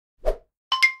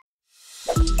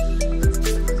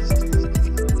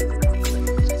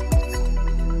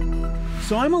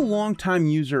So I'm a longtime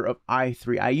user of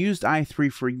i3. I used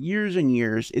i3 for years and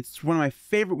years. It's one of my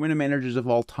favorite window managers of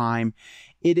all time.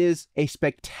 It is a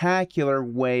spectacular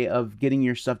way of getting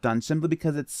your stuff done simply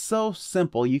because it's so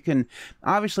simple. You can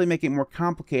obviously make it more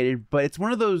complicated, but it's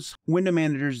one of those window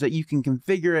managers that you can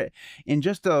configure it in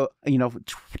just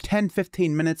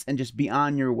 10-15 minutes and just be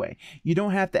on your way. You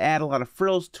don't have to add a lot of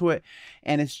frills to it,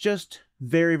 and it's just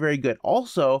very, very good.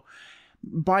 Also,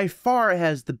 by far, it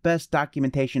has the best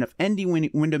documentation of any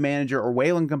window manager or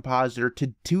Wayland compositor.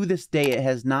 To this day, it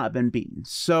has not been beaten.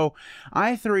 So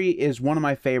i3 is one of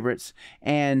my favorites,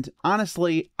 and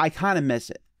honestly, I kind of miss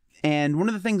it. And one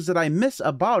of the things that I miss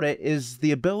about it is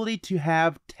the ability to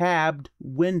have tabbed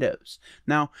windows.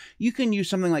 Now, you can use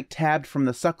something like tabbed from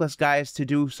the Suckless guys to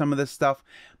do some of this stuff,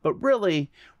 but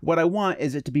really, what I want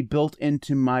is it to be built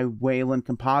into my Wayland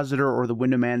compositor or the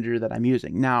window manager that I'm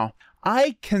using. Now,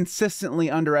 I consistently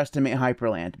underestimate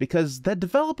Hyprland because the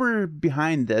developer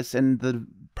behind this and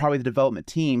probably the development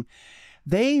team,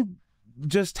 they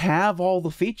just have all the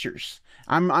features.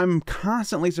 I'm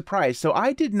constantly surprised. So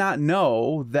I did not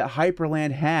know that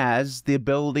Hyprland has the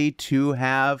ability to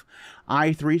have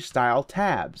i3 style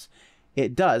tabs.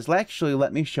 It does. Actually,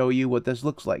 let me show you what this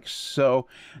looks like. So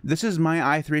this is my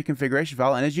i3 configuration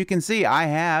file, and as you can see, I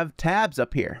have tabs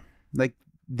up here. Like,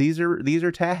 these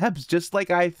are tabs just like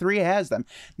i3 has them.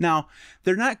 Now,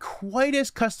 they're not quite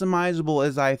as customizable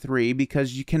as i3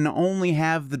 because you can only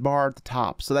have the bar at the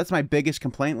top. So that's my biggest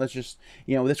complaint. Let's just,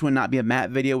 this would not be a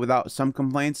matte video without some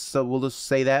complaints, so we'll just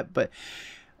say that. But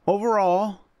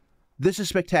overall, this is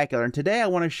spectacular, and today I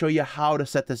want to show you how to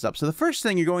set this up. So the first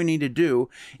thing you're going to need to do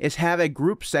is have a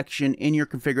group section in your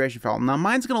configuration file. Now,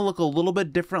 mine's going to look a little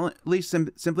bit differently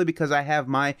simply because I have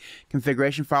my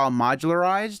configuration file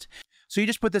modularized. So you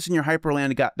just put this in your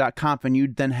hyprland.conf and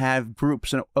you'd then have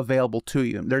groups available to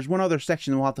you. There's one other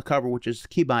section we'll have to cover, which is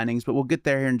key bindings, but we'll get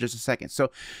there here in just a second. So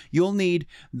you'll need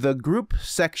the group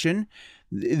section.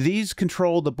 These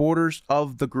control the borders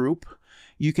of the group.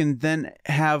 You can then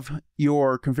have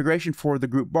your configuration for the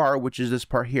group bar, which is this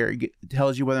part here. It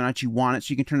tells you whether or not you want it.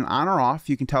 So you can turn it on or off.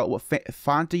 You can tell it what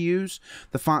font to use,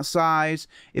 the font size,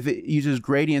 if it uses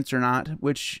gradients or not,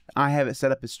 which I have it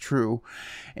set up as true.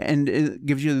 And it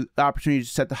gives you the opportunity to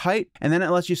set the height, and then it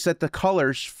lets you set the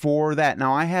colors for that.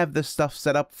 Now, I have this stuff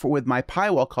set up with my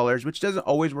Pywall colors, which doesn't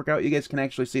always work out. You guys can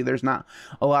actually see there's not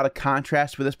a lot of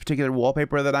contrast with this particular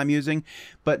wallpaper that I'm using,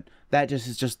 but that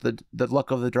is just the luck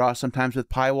of the draw sometimes with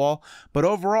Pywall. But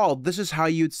overall, this is how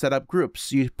you'd set up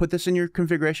groups. You put this in your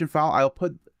configuration file. I'll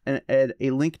put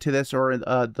a link to this or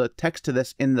the text to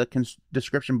this in the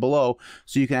description below,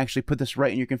 so you can actually put this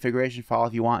right in your configuration file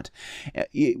if you want.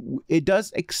 It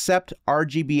does accept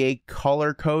RGBA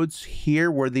color codes here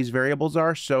where these variables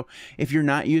are, so if you're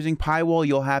not using Pywall,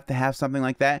 you'll have to have something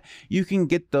like that. You can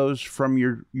get those from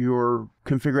your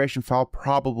configuration file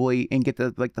probably and get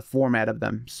the format of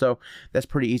them, so that's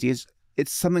pretty easy.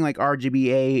 It's something like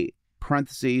RGBA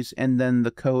parentheses and then the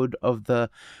code of the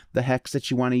hex that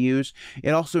you want to use.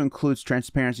 It also includes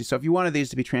transparency, so if you wanted these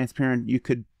to be transparent, you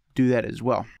could do that as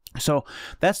well. So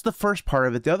that's the first part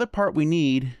of it. The other part we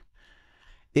need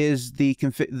is the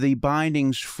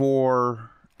bindings for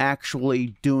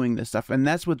actually doing this stuff, and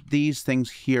that's what these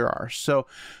things here are. So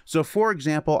for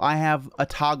example, I have a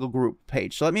toggle group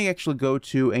page. So let me actually go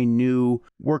to a new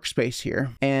workspace here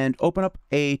and open up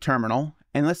a terminal.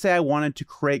 And let's say I wanted to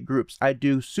create groups. I'd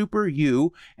do super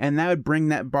U, and that would bring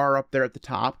that bar up there at the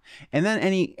top. And then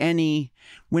any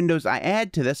windows I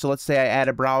add to this, so let's say I add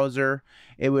a browser,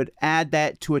 it would add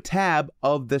that to a tab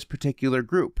of this particular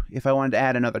group. If I wanted to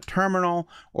add another terminal,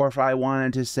 or if I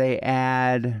wanted to say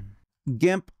add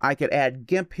GIMP, I could add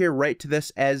GIMP here right to this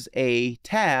as a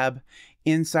tab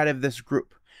inside of this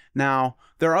group. Now,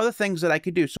 there are other things that I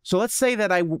could do. So let's say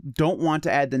that I don't want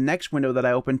to add the next window that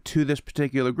I open to this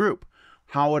particular group.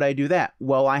 How would I do that?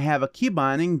 Well, I have a key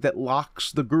binding that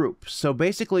locks the group. So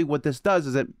basically what this does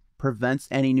is it prevents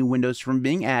any new windows from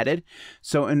being added.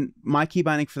 So in my key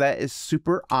binding for that is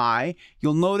super I.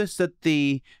 You'll notice that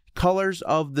the colors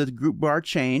of the group bar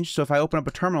change. So if I open up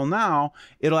a terminal now,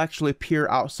 it'll actually appear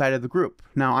outside of the group.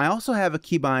 Now, I also have a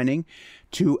key binding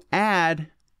to add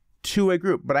to a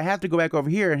group, but I have to go back over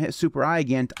here and hit super I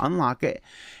again to unlock it.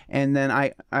 And then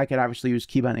I could obviously use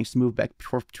key bindings to move back and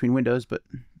forth between windows, but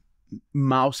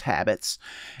mouse habits.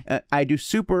 I do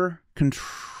super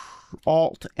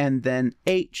Alt and then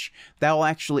H. That will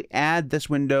actually add this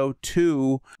window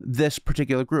to this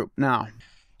particular group. Now,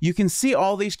 you can see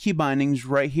all these key bindings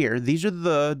right here. These are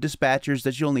the dispatchers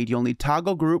that you'll need. You'll need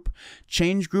togglegroup,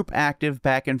 changegroupactive,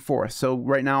 back and forth. So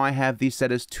right now I have these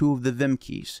set as 2 of the Vim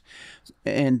keys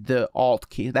and the Alt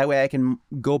key. That way I can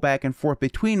go back and forth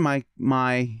between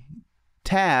my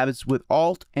tabs with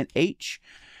Alt and H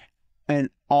and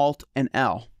Alt and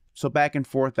L. So back and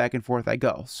forth I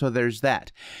go. So there's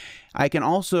that. I can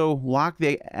also lock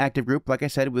the active group, like I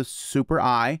said, with Super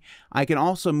I. I can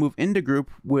also move into group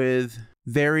with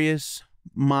various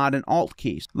Mod and Alt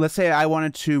keys. Let's say I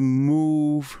wanted to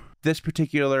move this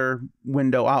particular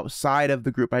window outside of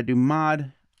the group. I do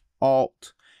Mod,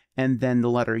 Alt, and then the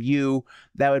letter U.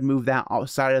 That would move that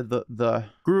outside of the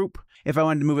group. If I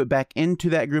wanted to move it back into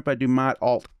that group, I'd do Mod,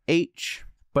 Alt, H.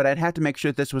 But I'd have to make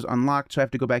sure that this was unlocked, so I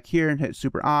have to go back here and hit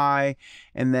Super I,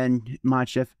 and then Mod,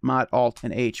 Shift, Mod, Alt,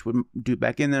 and H would do it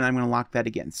back in there, and I'm going to lock that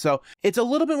again. So it's a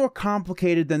little bit more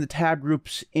complicated than the tab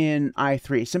groups in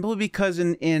i3, simply because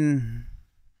in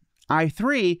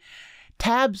i3,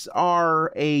 tabs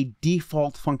are a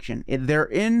default function. They're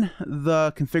in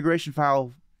the configuration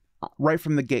file right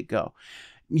from the get-go.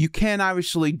 You can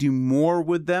obviously do more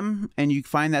with them, and you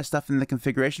find that stuff in the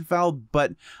configuration file,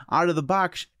 but out of the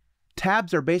box,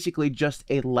 tabs are basically just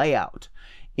a layout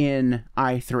in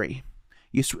i3.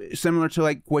 Similar to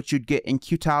like what you'd get in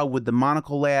Qtile with the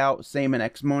monocle layout, same in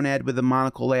Xmonad with the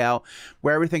monocle layout,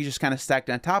 where everything's just kind of stacked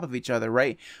on top of each other,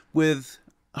 right? With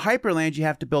Hyprland, you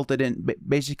have to build it in,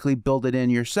 basically build it in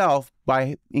yourself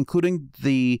by including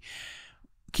the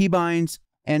keybinds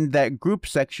and that group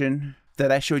section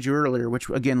that I showed you earlier, which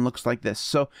again looks like this.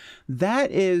 So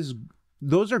those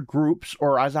are groups,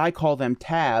 or as I call them,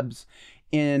 tabs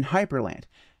in Hyprland.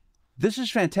 This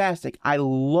is fantastic. I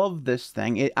love this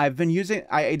thing. I've been using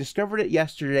I discovered it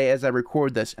yesterday as I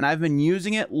record this, and I've been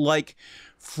using it like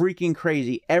freaking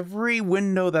crazy. Every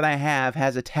window that I have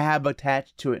has a tab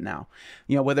attached to it now.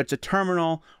 You know, whether it's a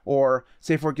terminal or,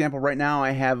 say for example, right now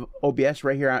I have OBS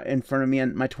right here in front of me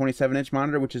on my 27-inch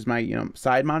monitor, which is my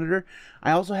side monitor.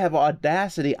 I also have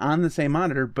Audacity on the same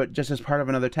monitor, but just as part of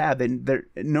another tab.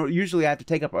 Usually I have to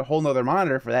take up a whole nother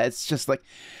monitor for that. It's just like,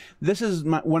 this is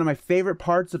one of my favorite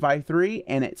parts of i3,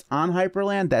 and it's on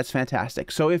Hyprland. That's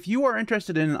fantastic. So if you are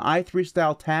interested in i3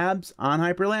 style tabs on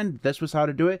Hyprland, this was how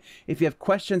to do it. If you have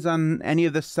questions on any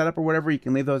of this setup or whatever, you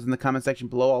can leave those in the comment section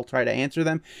below. I'll try to answer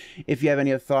them. If you have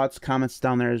any other thoughts, comments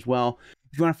down there as well.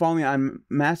 If you want to follow me on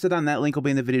Mastodon, that link will be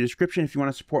in the video description. If you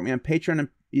want to support me on Patreon,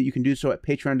 you can do so at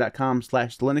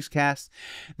patreon.com/thelinuxcast.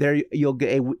 There you'll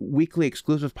get a weekly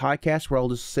exclusive podcast where I'll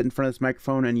just sit in front of this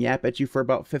microphone and yap at you for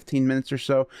about 15 minutes or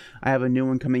so. I have a new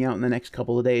one coming out in the next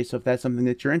couple of days, so if that's something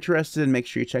that you're interested in, make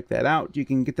sure you check that out. You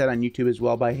can get that on YouTube as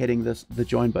well by hitting the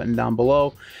join button down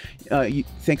below.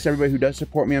 Thanks to everybody who does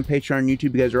support me on Patreon and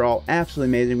YouTube. You guys are all absolutely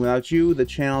amazing. Without you, the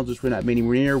channel just would not be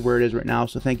anywhere near where it is right now,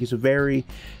 so thank you so very,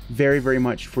 very, very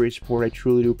much for your support. I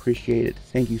truly do appreciate it.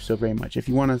 Thank you so very much. If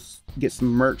you want to get some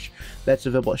merch, that's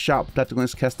available at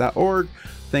shop.thelinuxcast.org.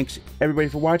 Thanks everybody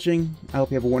for watching. I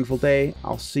hope you have a wonderful day.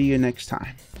 I'll see you next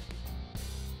time.